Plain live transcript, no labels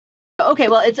Okay,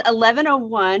 well, it's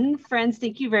 11:01. Friends,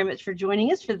 thank you very much for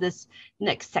joining us for this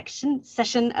next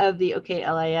session of the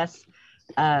OKLIS.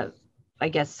 I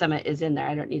guess summit is in there.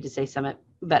 I don't need to say summit,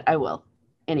 but I will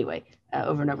anyway,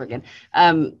 over and over again.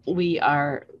 We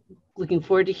are looking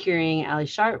forward to hearing Ali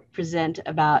Sharp present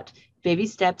about baby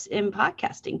steps in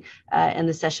podcasting. And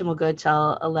the session will go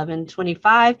till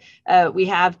 11:25. We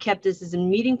have kept this as a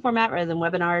meeting format rather than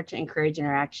webinar to encourage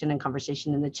interaction and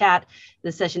conversation in the chat.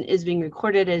 The session is being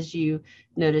recorded, as you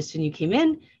noticed when you came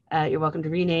in. You're welcome to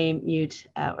rename, mute,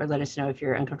 or let us know if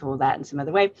you're uncomfortable with that in some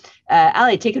other way.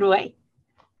 Ali, take it away.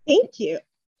 Thank you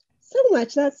so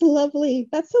much. That's lovely.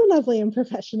 That's so lovely and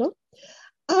professional.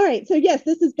 All right. So yes,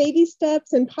 this is Baby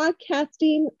Steps in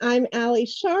Podcasting. I'm Ali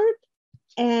Sharp,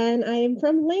 and I am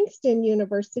from Langston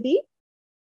University.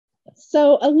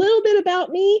 So a little bit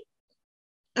about me.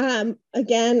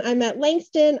 Again, I'm at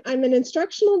Langston. I'm an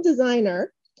instructional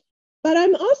designer, but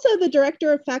I'm also the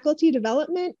director of faculty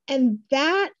development, and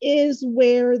that is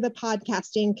where the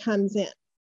podcasting comes in.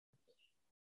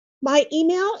 My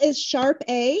email is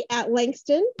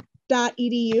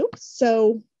sharpa@langston.edu.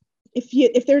 So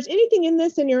if there's anything in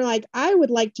this and you're like, I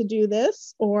would like to do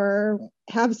this or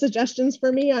have suggestions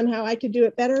for me on how I could do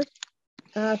it better,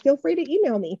 feel free to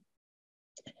email me.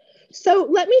 So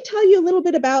let me tell you a little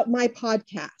bit about my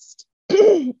podcast.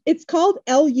 It's called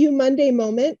LU Monday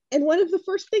Moment. And one of the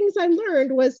first things I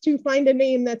learned was to find a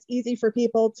name that's easy for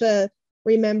people to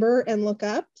remember and look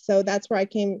up. So that's where I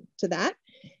came to that.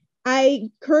 I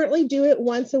currently do it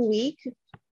once a week.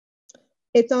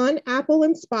 It's on Apple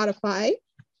and Spotify.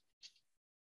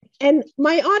 And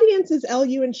my audience is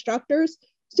LU instructors.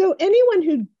 So anyone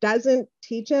who doesn't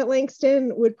teach at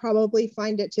Langston would probably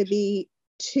find it to be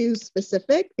too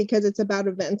specific because it's about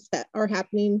events that are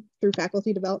happening through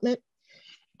faculty development.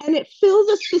 And it fills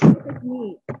a specific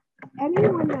need.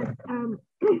 Anyone that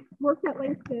works at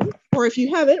Langston, or if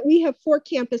you haven't, we have 4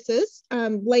 campuses,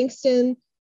 Langston,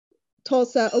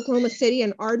 Tulsa, Oklahoma City,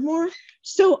 and Ardmore.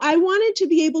 So I wanted to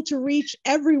be able to reach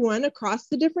everyone across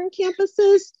the different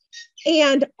campuses,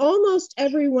 and almost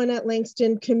everyone at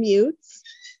Langston commutes,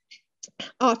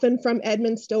 often from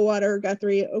Edmond, Stillwater,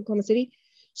 Guthrie, Oklahoma City.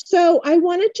 So I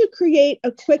wanted to create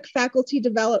a quick faculty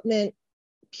development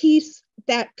piece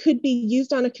that could be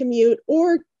used on a commute,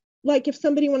 or like if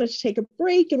somebody wanted to take a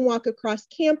break and walk across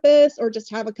campus or just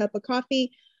have a cup of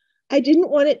coffee. I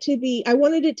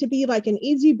wanted it to be like an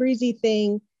easy breezy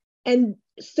thing. And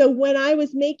so when I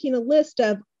was making a list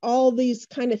of all these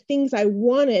kind of things I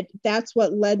wanted, that's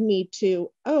what led me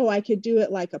to, I could do it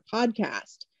like a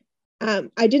podcast.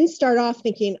 I didn't start off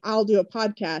thinking I'll do a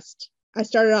podcast. I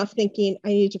started off thinking I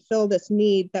need to fill this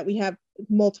need that we have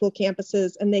multiple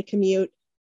campuses and they commute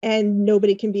and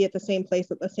nobody can be at the same place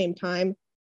at the same time.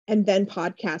 And then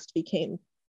podcast became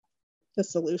the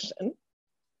solution.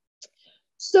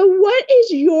 So what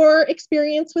is your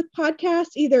experience with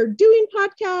podcasts, either doing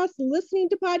podcasts, listening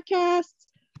to podcasts?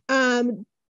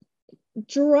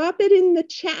 Drop it in the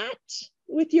chat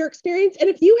with your experience. And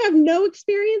if you have no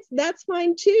experience, that's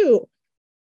fine too.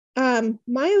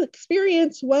 My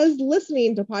experience was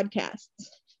listening to podcasts.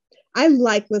 I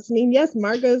like listening. Yes,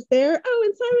 Margot's there. Oh,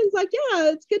 and Simon's like,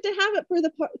 yeah, it's good to have it for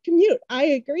the commute. I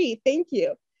agree. Thank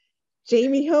you.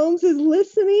 Jamie Holmes is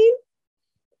listening.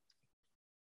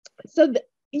 So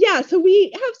so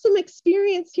we have some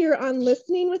experience here on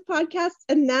listening with podcasts,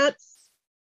 and that's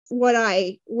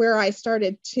where I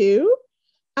started too.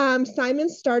 Simon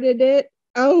started it,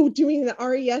 doing the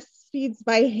RES feeds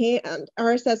by hand,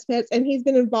 RSS feeds, and he's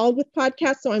been involved with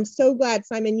podcasts. So I'm so glad,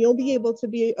 Simon, you'll be able to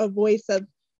be a voice of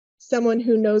someone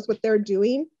who knows what they're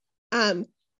doing. And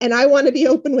I want to be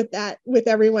open with that with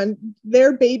everyone.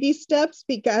 They're baby steps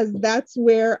because that's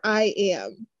where I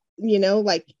am.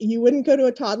 Like you wouldn't go to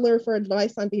a toddler for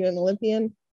advice on being an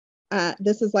Olympian.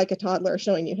 This is like a toddler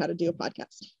showing you how to do a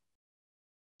podcast.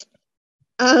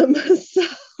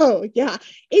 So yeah,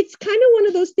 it's kind of one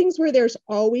of those things where there's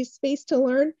always space to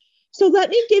learn. So let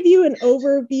me give you an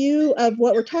overview of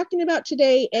what we're talking about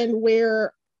today and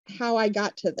how I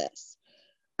got to this.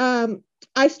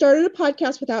 I started a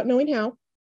podcast without knowing how.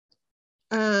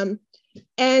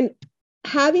 And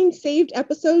having saved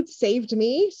episodes saved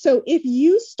me. So if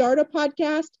you start a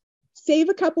podcast, save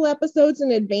a couple episodes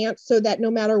in advance so that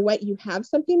no matter what, you have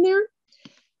something there.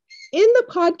 In the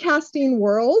podcasting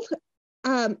world,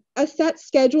 a set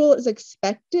schedule is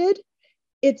expected.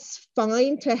 It's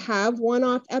fine to have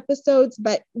one-off episodes,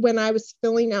 but when I was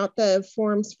filling out the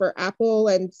forms for Apple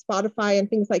and Spotify and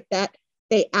things like that,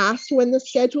 they asked when the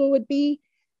schedule would be.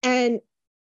 And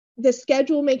the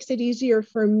schedule makes it easier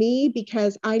for me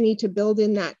because I need to build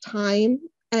in that time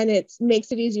And it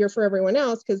makes it easier for everyone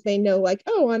else because they know like,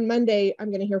 oh, on Monday, I'm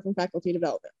going to hear from faculty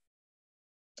development.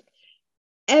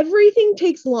 Everything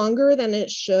takes longer than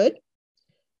it should.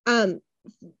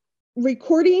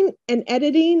 Recording and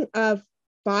editing of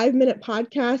 5-minute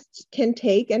podcasts can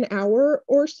take an hour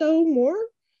or so more.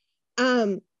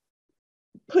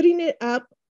 Putting it up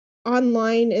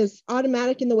online is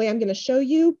automatic in the way I'm going to show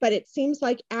you, but it seems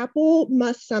like Apple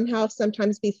must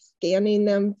sometimes be scanning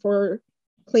them for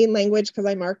clean language because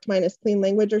I marked mine as clean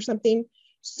language or something.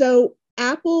 So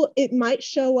Apple, it might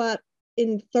show up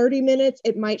in 30 minutes.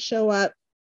 It might show up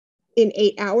in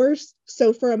 8 hours.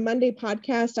 So for a Monday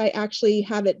podcast, I actually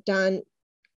have it done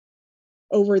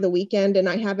over the weekend and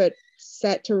I have it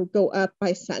set to go up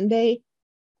by Sunday.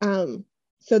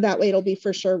 So that way it'll be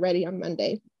for sure ready on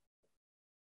Monday.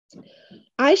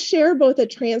 I share both a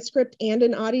transcript and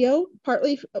an audio,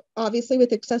 partly obviously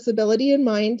with accessibility in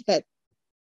mind, that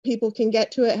people can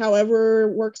get to it however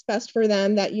works best for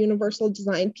them, that universal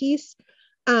design piece.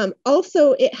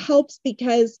 Also, it helps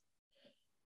because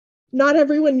not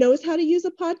everyone knows how to use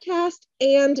a podcast.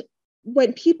 And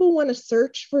when people want to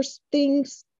search for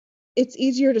things, it's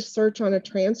easier to search on a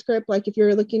transcript. Like if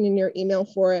you're looking in your email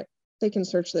for it, they can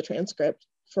search the transcript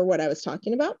for what I was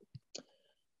talking about.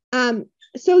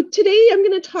 So today I'm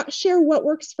going to share what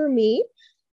works for me.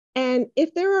 And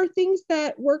if there are things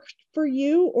that work for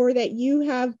you or that you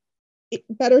have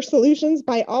better solutions,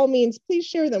 by all means, please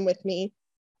share them with me.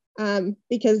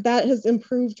 Because that has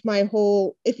improved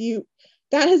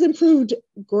that has improved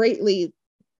greatly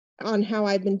on how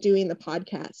I've been doing the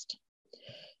podcast.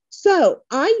 So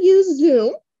I use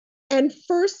Zoom. And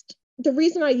first, the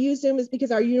reason I use Zoom is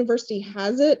because our university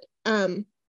has it.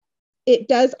 It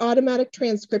does automatic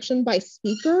transcription by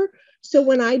speaker. So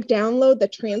when I download the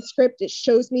transcript, it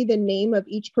shows me the name of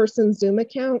each person's Zoom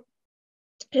account.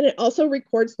 And it also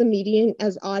records the meeting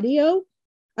as audio.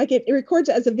 Like it records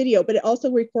it as a video, but it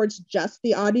also records just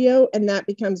the audio. And that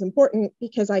becomes important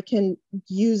because I can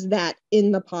use that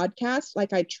in the podcast.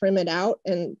 Like I trim it out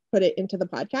and put it into the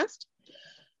podcast.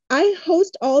 I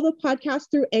host all the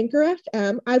podcasts through Anchor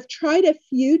FM. I've tried a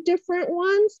few different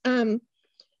ones.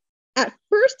 At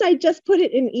first, I just put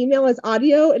it in email as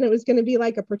audio and it was going to be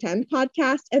like a pretend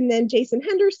podcast. And then Jason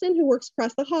Henderson, who works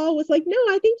across the hall, was like, no,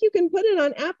 I think you can put it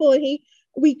on Apple. And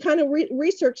we kind of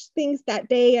researched things that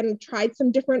day and tried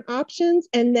some different options.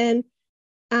 And then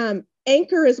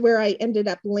Anchor is where I ended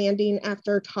up landing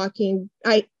after talking.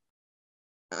 I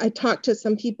talked to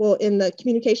some people in the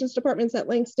communications departments at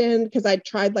Langston because I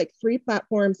tried like 3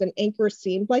 platforms and Anchor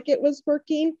seemed like it was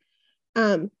working.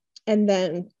 And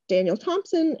then Daniel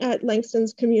Thompson at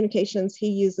Langston's Communications, he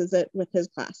uses it with his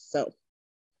class. So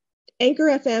Anchor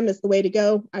FM is the way to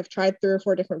go. I've tried 3 or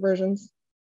 4 different versions.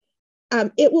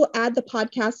 It will add the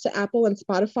podcast to Apple and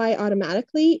Spotify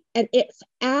automatically. And it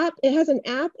has an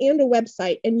app and a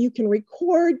website, and you can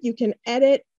record, you can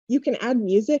edit, you can add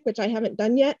music, which I haven't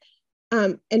done yet.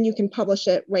 And you can publish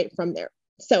it right from there.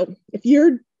 So if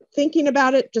you're thinking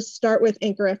about it, just start with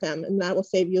Anchor FM, and that will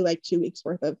save you like 2 weeks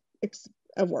worth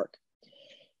of work.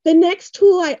 The next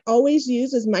tool I always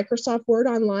use is Microsoft Word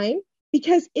Online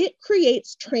because it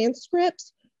creates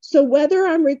transcripts. So whether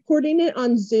I'm recording it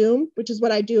on Zoom, which is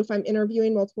what I do if I'm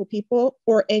interviewing multiple people,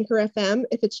 or Anchor FM,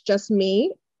 if it's just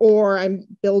me, or I'm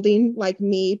building like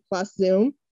me plus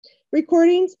Zoom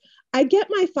recordings, I get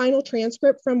my final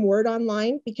transcript from Word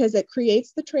Online because it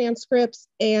creates the transcripts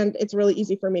and it's really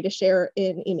easy for me to share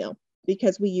in email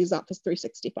because we use Office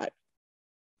 365.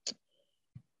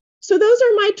 So those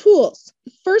are my tools.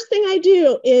 The first thing I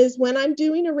do is when I'm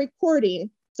doing a recording,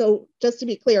 so just to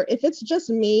be clear, if it's just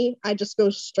me, I just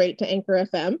go straight to Anchor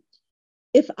FM.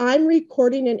 If I'm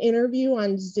recording an interview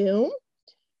on Zoom,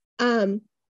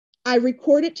 I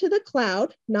record it to the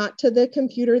cloud, not to the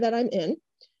computer that I'm in.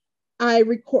 I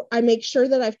make sure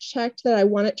that I've checked that I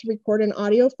want it to record an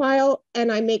audio file,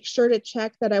 and I make sure to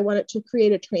check that I want it to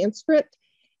create a transcript.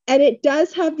 And it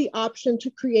does have the option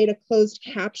to create a closed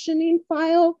captioning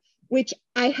file, which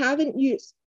I haven't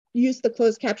used the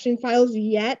closed captioning files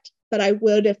yet, but I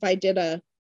would if I did a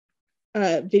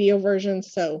video version.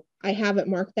 So I haven't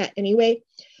marked that anyway.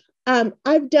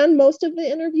 I've done most of the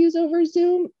interviews over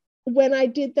Zoom. When I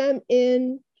did them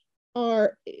in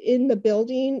the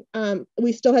building,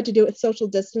 we still had to do it with social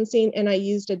distancing, and I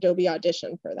used Adobe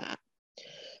Audition for that.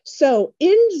 So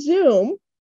in Zoom,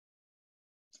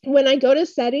 when I go to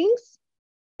settings,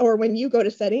 or when you go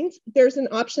to settings, there's an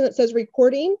option that says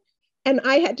recording, and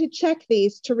I had to check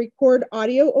these to record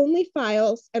audio only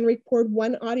files and record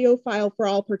one audio file for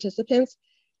all participants.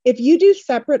 If you do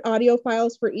separate audio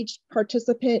files for each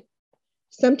participant,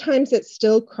 sometimes it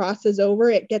still crosses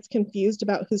over. It gets confused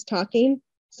about who's talking.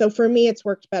 So for me, it's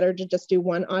worked better to just do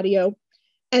one audio.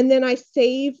 And then I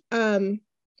save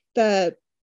the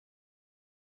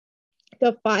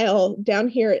file down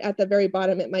here at the very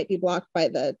bottom. It might be blocked by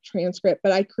the transcript,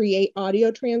 but I create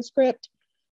audio transcript,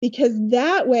 because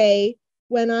that way,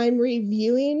 when I'm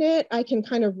reviewing it, I can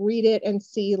kind of read it and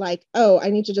see like, oh, I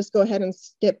need to just go ahead and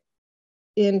skip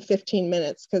in 15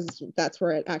 minutes because that's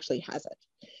where it actually has it.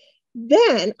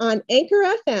 Then on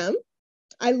Anchor FM,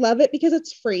 I love it because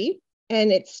it's free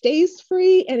and it stays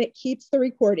free and it keeps the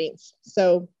recordings.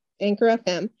 So Anchor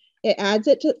FM, it adds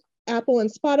it to Apple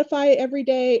and Spotify every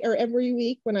day or every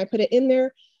week when I put it in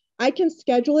there. I can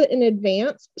schedule it in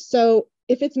advance. So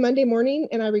if it's Monday morning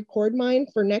and I record mine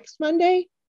for next Monday,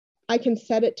 I can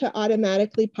set it to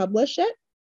automatically publish it.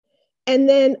 And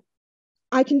then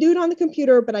I can do it on the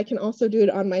computer, but I can also do it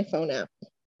on my phone app,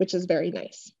 which is very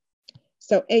nice.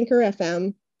 So Anchor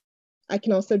FM, I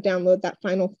can also download that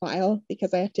final file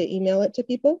because I have to email it to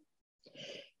people.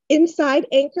 Inside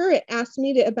Anchor, it asked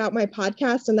me about my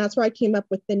podcast, and that's where I came up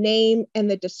with the name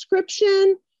and the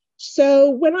description. So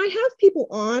when I have people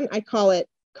on, I call it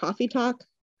Coffee Talk.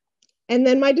 And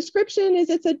then my description is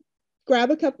it's a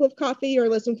grab a cup of coffee or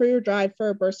listen for your drive for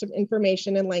a burst of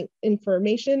information and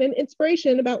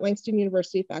inspiration about Langston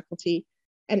University faculty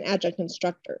and adjunct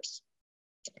instructors.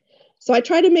 So I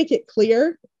try to make it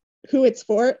clear who it's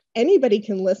for. Anybody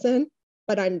can listen,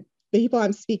 but the people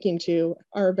I'm speaking to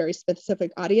are a very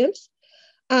specific audience.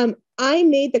 I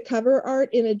made the cover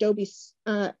art in Adobe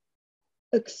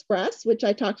Express, which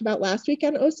I talked about last week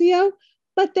on OCO,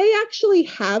 but they actually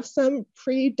have some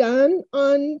pre-done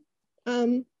on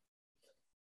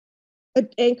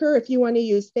Anchor if you want to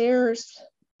use theirs.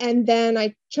 And then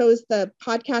I chose the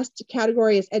podcast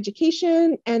category as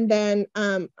education. And then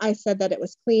I said that it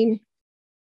was clean.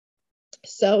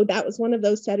 So that was one of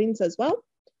those settings as well.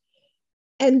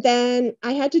 And then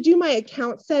I had to do my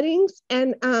account settings,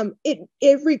 and it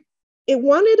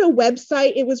wanted a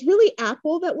website. It was really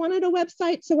Apple that wanted a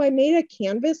website. So I made a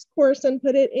Canvas course and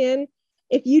put it in.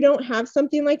 If you don't have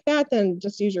something like that, then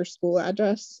just use your school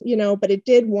address, but it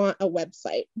did want a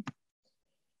website.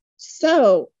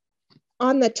 So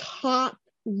on the top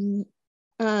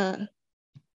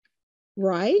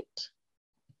right,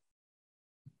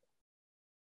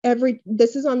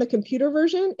 this is on the computer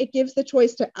version. It gives the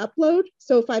choice to upload.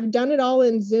 So if I've done it all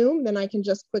in Zoom, then I can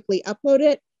just quickly upload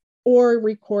it or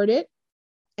record it.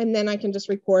 And then I can just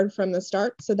record from the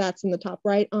start. So that's in the top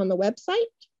right on the website.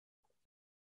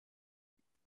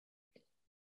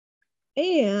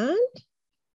 And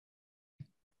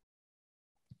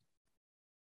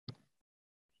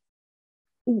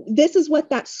this is what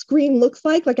that screen looks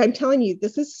like. Like I'm telling you,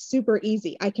 this is super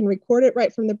easy. I can record it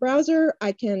right from the browser.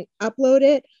 I can upload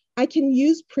it. I can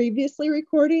use previously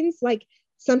recordings. Like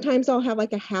sometimes I'll have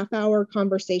like a half-hour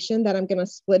conversation that I'm going to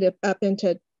split it up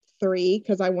into 3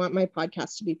 because I want my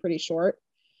podcast to be pretty short.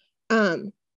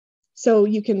 So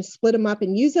you can split them up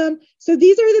and use them. So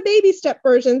these are the baby step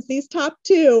versions, these top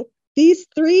 2. These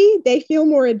 3, they feel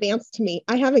more advanced to me.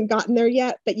 I haven't gotten there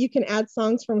yet, but you can add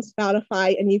songs from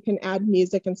Spotify and you can add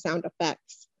music and sound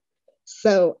effects.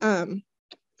 So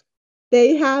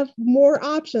they have more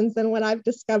options than what I've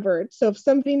discovered. So if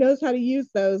somebody knows how to use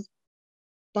those,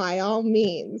 by all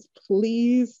means,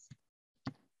 please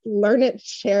learn it,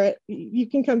 share it. You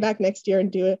can come back next year and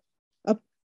do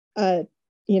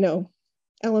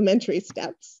elementary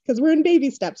steps, because we're in baby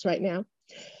steps right now.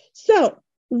 So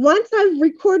once I've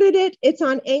recorded it, it's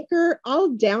on Anchor. I'll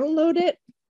download it,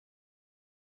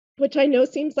 which I know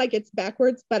seems like it's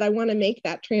backwards, but I want to make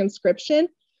that transcription.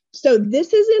 So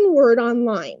this is in Word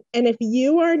Online. And if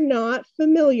you are not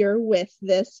familiar with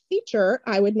this feature,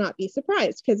 I would not be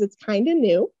surprised because it's kind of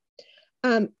new.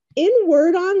 In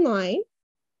Word Online,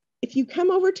 if you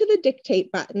come over to the dictate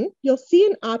button, you'll see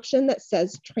an option that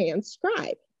says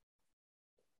transcribe.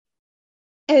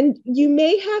 And you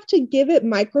may have to give it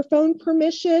microphone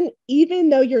permission, even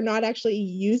though you're not actually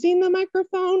using the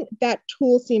microphone. That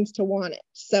tool seems to want it.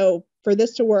 So for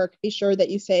this to work, be sure that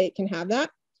you say it can have that.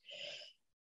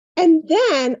 And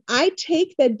then I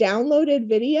take the downloaded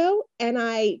video and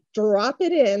I drop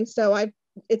it in. So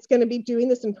it's going to be doing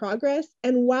this in progress.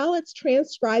 And while it's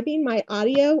transcribing my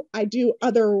audio, I do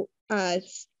other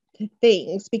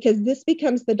things because this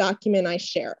becomes the document I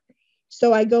share.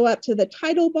 So I go up to the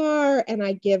title bar and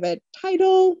I give a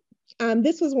title.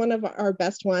 This was one of our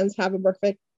best ones, Have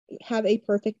a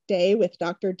Perfect Day with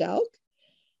Dr. Delk.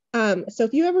 So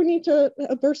if you ever need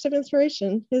a burst of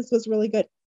inspiration, his was really good.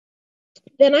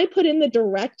 Then I put in the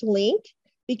direct link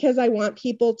because I want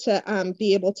people to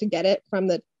be able to get it from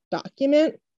the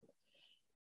document.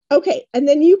 Okay, and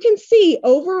then you can see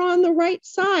over on the right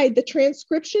side, the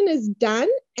transcription is done,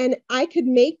 and I could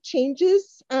make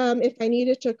changes if I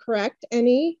needed to correct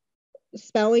any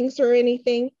spellings or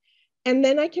anything. And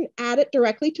then I can add it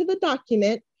directly to the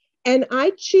document, and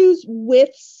I choose with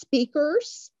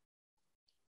speakers.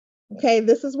 Okay,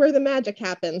 this is where the magic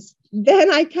happens.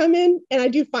 Then I come in and I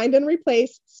do find and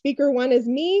replace. Speaker 1 is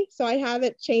me, so I have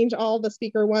it change all the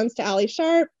speaker 1s to Allie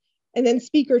Sharp. And then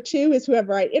speaker 2 is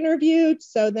whoever I interviewed.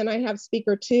 So then I have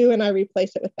speaker 2 and I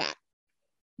replace it with that.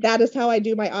 That is how I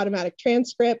do my automatic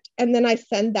transcript. And then I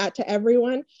send that to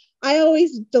everyone. I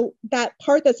always do that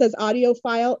part that says audio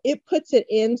file, it puts it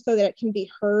in so that it can be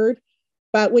heard.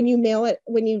 But when you mail it,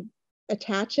 when you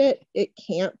attach it, it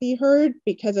can't be heard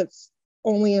because it's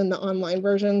only in the online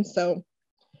version. So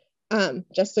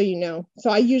just so you know. So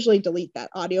I usually delete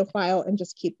that audio file and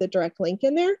just keep the direct link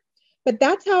in there. But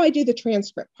that's how I do the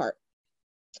transcript part.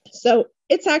 So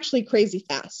it's actually crazy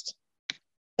fast.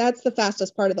 That's the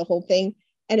fastest part of the whole thing.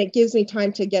 And it gives me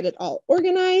time to get it all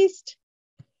organized.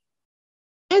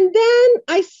 And then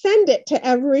I send it to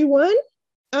everyone.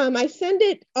 I send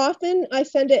it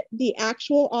the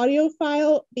actual audio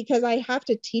file because I have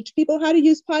to teach people how to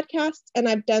use podcasts. And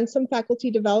I've done some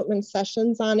faculty development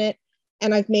sessions on it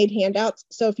and I've made handouts.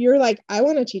 So if you're like, I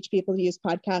want to teach people to use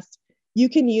podcasts, you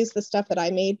can use the stuff that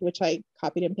I made, which I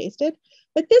copied and pasted.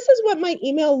 But this is what my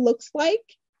email looks like.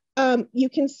 You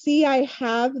can see I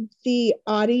have the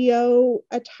audio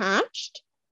attached.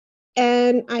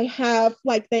 And I have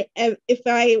like if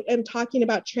I am talking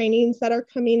about trainings that are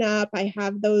coming up, I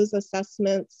have those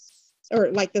assessments, or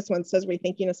like this one says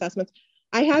rethinking assessments.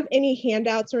 I have any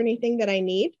handouts or anything that I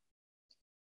need.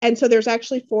 And so there's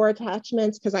actually 4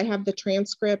 attachments because I have the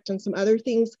transcript and some other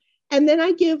things. And then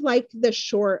I give like the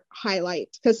short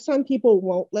highlights because some people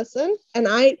won't listen. And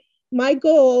my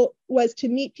goal was to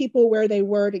meet people where they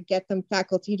were to get them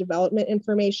faculty development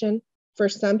information. For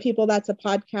some people, that's a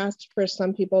podcast. For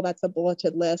some people, that's a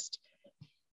bulleted list.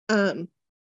 And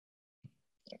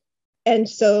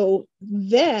so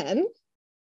then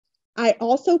I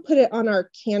also put it on our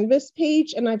Canvas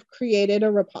page and I've created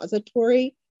a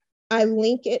repository. I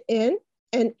link it in,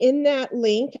 and in that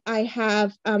link, I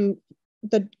have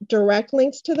the direct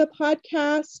links to the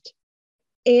podcast,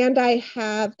 and I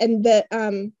have, and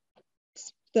the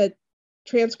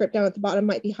transcript down at the bottom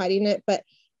might be hiding it, but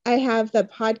I have the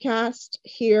podcast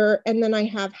here, and then I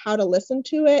have how to listen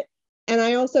to it. And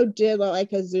I also did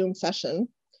like a Zoom session.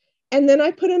 And then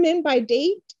I put them in by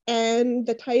date and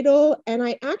the title, and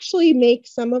I actually make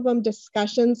some of them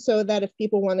discussions so that if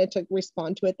people wanted to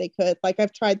respond to it, they could. Like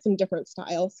I've tried some different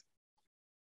styles.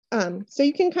 So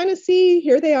you can kind of see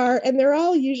here they are, and they're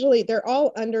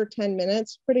all under 10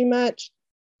 minutes pretty much.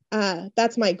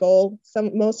 That's my goal.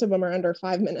 Most of them are under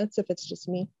 5 minutes if it's just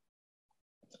me.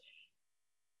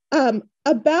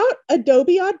 About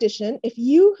Adobe Audition, if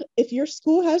your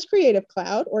school has Creative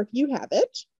Cloud or if you have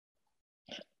it,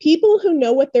 people who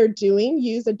know what they're doing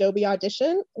use Adobe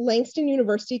Audition. Langston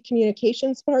University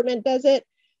Communications Department does it.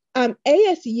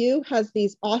 ASU has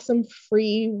these awesome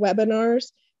free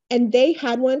webinars, and they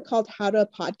had one called How to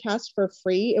Podcast for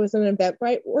Free. It was an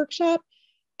Eventbrite workshop,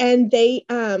 and they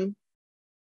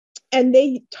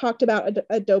talked about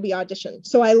Adobe Audition.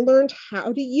 So I learned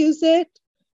how to use it,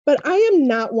 but I am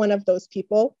not one of those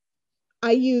people.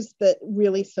 I use the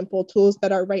really simple tools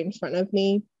that are right in front of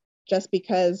me just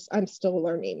because I'm still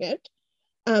learning it.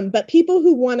 But people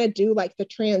who want to do like the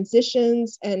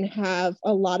transitions and have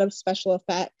a lot of special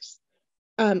effects,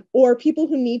 or people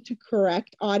who need to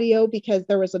correct audio because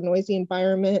there was a noisy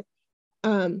environment,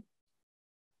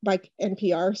 like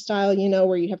NPR style,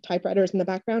 where you have typewriters in the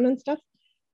background and stuff,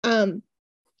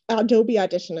 Adobe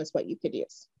Audition is what you could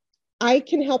use. I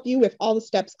can help you with all the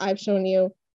steps I've shown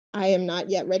you. I am not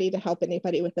yet ready to help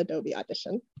anybody with Adobe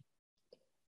Audition.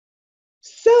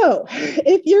 So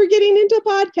if you're getting into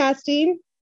podcasting,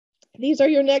 these are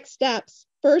your next steps.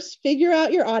 First, figure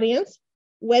out your audience.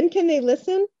 When can they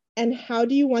listen? And how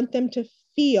do you want them to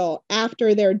feel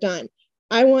after they're done?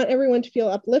 I want everyone to feel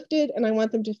uplifted, and I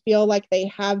want them to feel like they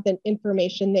have the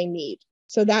information they need.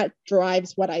 So that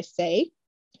drives what I say.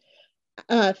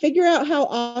 Figure out how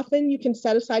often you can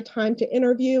set aside time to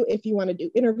interview if you want to do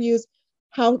interviews,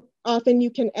 how often you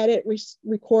can edit,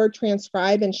 record,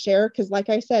 transcribe, and share, because like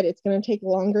I said, it's going to take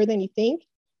longer than you think.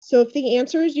 So if the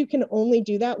answer is you can only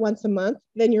do that once a month,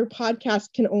 then your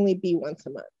podcast can only be once a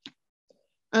month.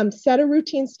 Set a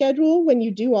routine schedule when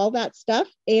you do all that stuff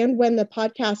and when the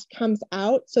podcast comes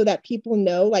out so that people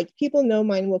know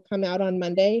mine will come out on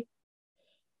Monday.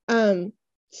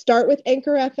 Start with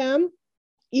Anchor FM.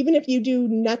 Even if you do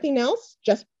nothing else,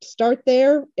 just start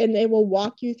there and they will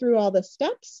walk you through all the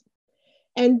steps.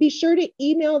 And be sure to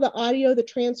email the audio, the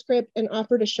transcript, and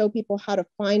offer to show people how to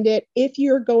find it. If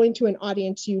you're going to an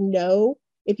audience,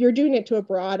 if you're doing it to a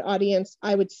broad audience,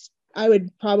 I would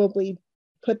probably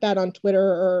put that on Twitter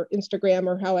or Instagram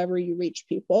or however you reach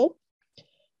people.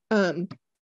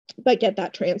 But get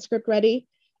that transcript ready.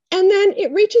 And then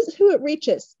it reaches who it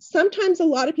reaches. Sometimes a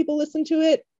lot of people listen to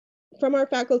it from our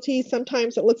faculty.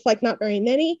 Sometimes it looks like not very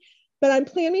many, but I'm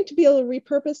planning to be able to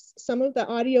repurpose some of the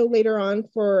audio later on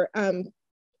for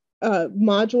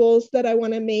modules that I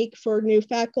want to make for new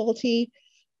faculty.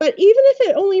 But even if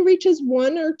it only reaches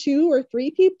 1 or 2 or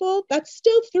 3 people, that's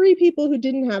still 3 people who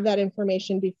didn't have that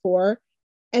information before.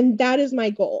 And that is my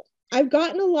goal. I've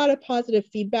gotten a lot of positive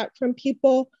feedback from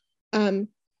people.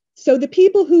 So the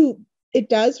people who it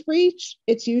does reach,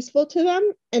 it's useful to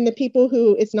them. And the people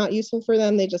who it's not useful for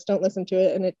them, they just don't listen to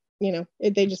it. And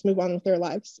they just move on with their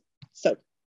lives. So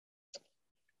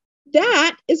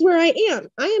that is where I am.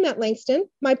 I am at Langston.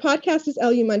 My podcast is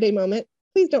LU Monday Moment.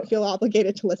 Please don't feel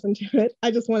obligated to listen to it.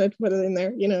 I just wanted to put it in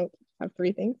there, have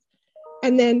 3 things.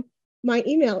 And then my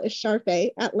email is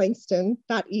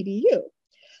sharfay@langston.edu.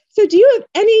 So do you have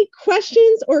any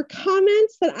questions or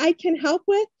comments that I can help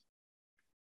with?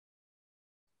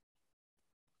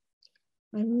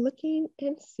 I'm looking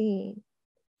and seeing.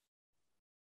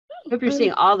 I hope you're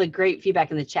seeing all the great feedback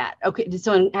in the chat. Okay, did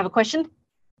someone have a question?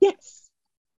 Yes.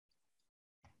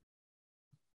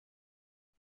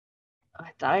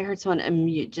 I thought I heard someone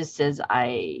unmute, just says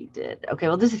I did. Okay,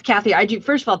 well, this is Kathy.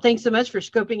 First of all, thanks so much for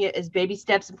scoping it as baby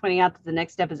steps and pointing out that the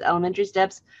next step is elementary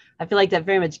steps. I feel like that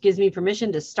very much gives me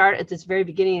permission to start at this very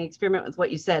beginning and experiment with what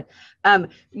you said.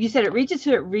 You said it reaches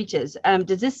who it reaches.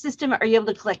 Does this system, are you able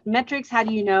to collect metrics? How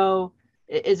do you know,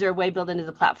 is there a way built into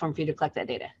the platform for you to collect that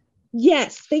data?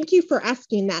 Yes, thank you for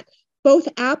asking that. Both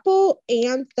Apple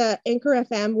and the Anchor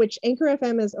FM, which Anchor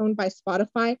FM is owned by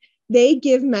Spotify, they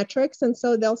give metrics. And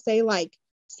so they'll say like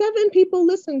 7 people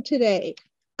listened today.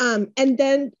 And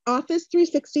then Office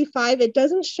 365, it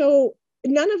doesn't show,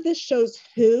 none of this shows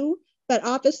who, but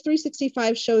Office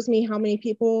 365 shows me how many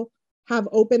people have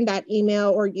opened that email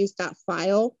or used that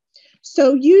file.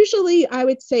 So usually I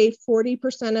would say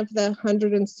 40% of the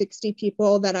 160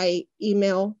 people that I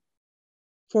email,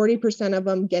 40% of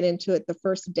them get into it the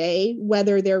first day,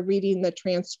 whether they're reading the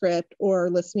transcript or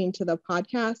listening to the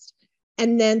podcast.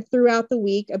 And then throughout the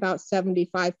week, about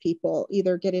 75 people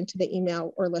either get into the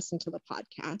email or listen to the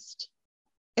podcast.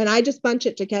 And I just bunch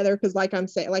it together because like I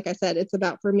said, it's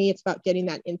about getting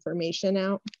that information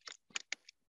out.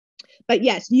 But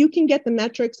yes, you can get the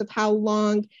metrics of how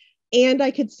long, and I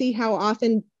could see how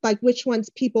often, like which ones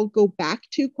people go back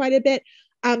to quite a bit.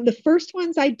 The first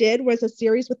ones I did was a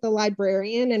series with the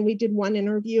librarian, and we did 1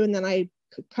 interview, and then I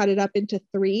cut it up into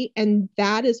 3. And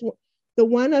that is the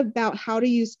one about how to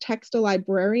use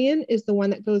Text-to-Librarian is the one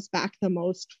that goes back the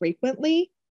most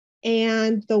frequently.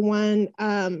 And the one,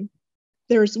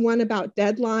 there's one about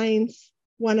deadlines,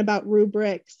 one about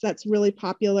rubrics that's really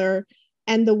popular,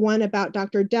 and the one about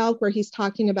Dr. Delk where he's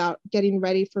talking about getting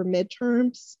ready for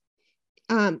midterms.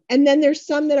 And then there's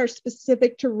some that are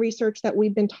specific to research that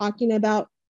we've been talking about.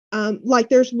 Like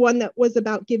there's one that was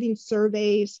about giving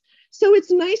surveys. So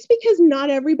it's nice because not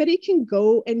everybody can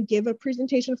go and give a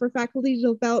presentation for faculty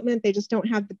development. They just don't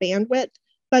have the bandwidth,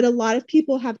 but a lot of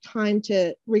people have time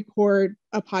to record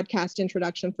a podcast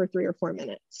introduction for 3 or 4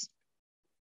 minutes.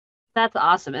 That's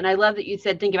awesome. And I love that you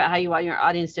said, think about how you want your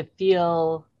audience to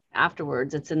feel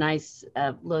afterwards. It's a nice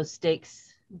low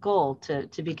stakes goal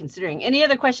to be considering. Any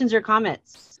other questions or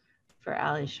comments for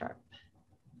Allie Sharp?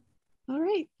 All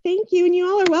right, thank you. And you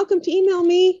all are welcome to email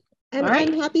me, and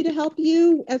I'm happy to help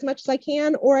you as much as I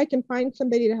can, or I can find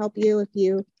somebody to help you if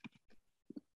you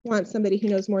want somebody who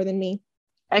knows more than me.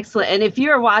 Excellent. And if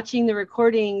you're watching the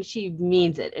recording, she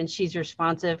means it and she's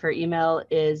responsive. Her email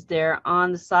is there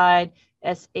on the side,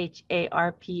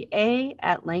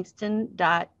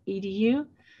 sharpa@langston.edu.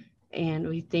 And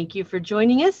we thank you for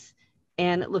joining us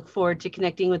and look forward to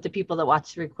connecting with the people that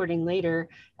watch the recording later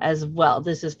as well.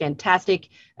 This is fantastic,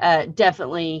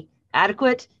 definitely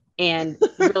adequate, and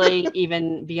really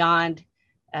even beyond,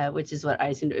 which is what I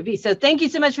assumed it would be. So thank you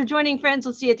so much for joining, friends.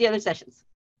 We'll see you at the other sessions.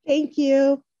 Thank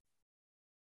you.